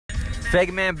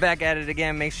Vega Man back at it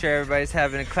again. Make sure everybody's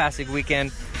having a classic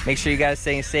weekend. Make sure you guys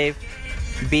staying safe.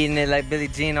 Beating it like Billie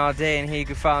Jean all day. And here you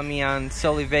can follow me on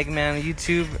Solely Vega Man on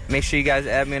YouTube. Make sure you guys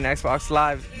add me on Xbox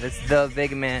Live. That's The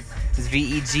Vega Man. It's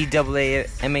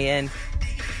VEGAAMAN.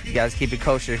 You guys keep it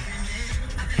kosher.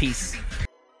 Peace.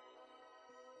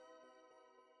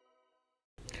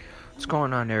 What's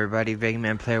going on, everybody? Vega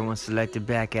Man Player One Selected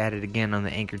back at it again on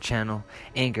the Anchor channel,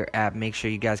 Anchor app. Make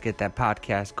sure you guys get that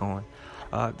podcast going.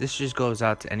 This just goes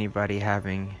out to anybody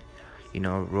having,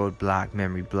 roadblock,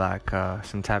 memory block,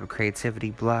 some type of creativity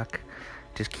block.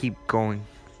 Just keep going.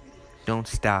 Don't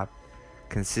stop.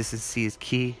 Consistency is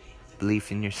key.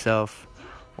 Belief in yourself.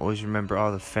 Always remember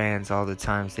all the fans, all the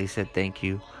times they said thank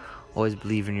you. Always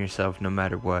believe in yourself no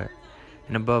matter what.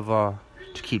 And above all,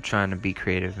 just keep trying to be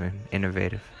creative and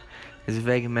innovative. This is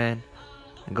Vega Man.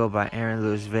 I go by Aaron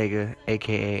Lewis Vega,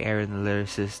 a.k.a. Aaron the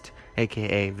Lyricist,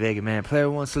 a.k.a. Vega Man Player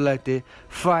One Selected.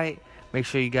 Fight! Make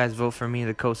sure you guys vote for me,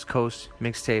 the Coast to Coast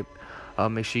mixtape.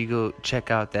 Make sure you go check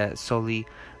out that Solely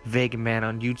Vega Man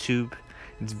on YouTube.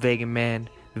 It's Vega Man,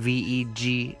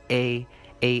 VEGAAMAN.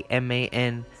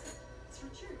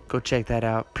 Go check that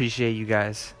out. Appreciate you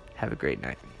guys. Have a great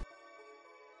night.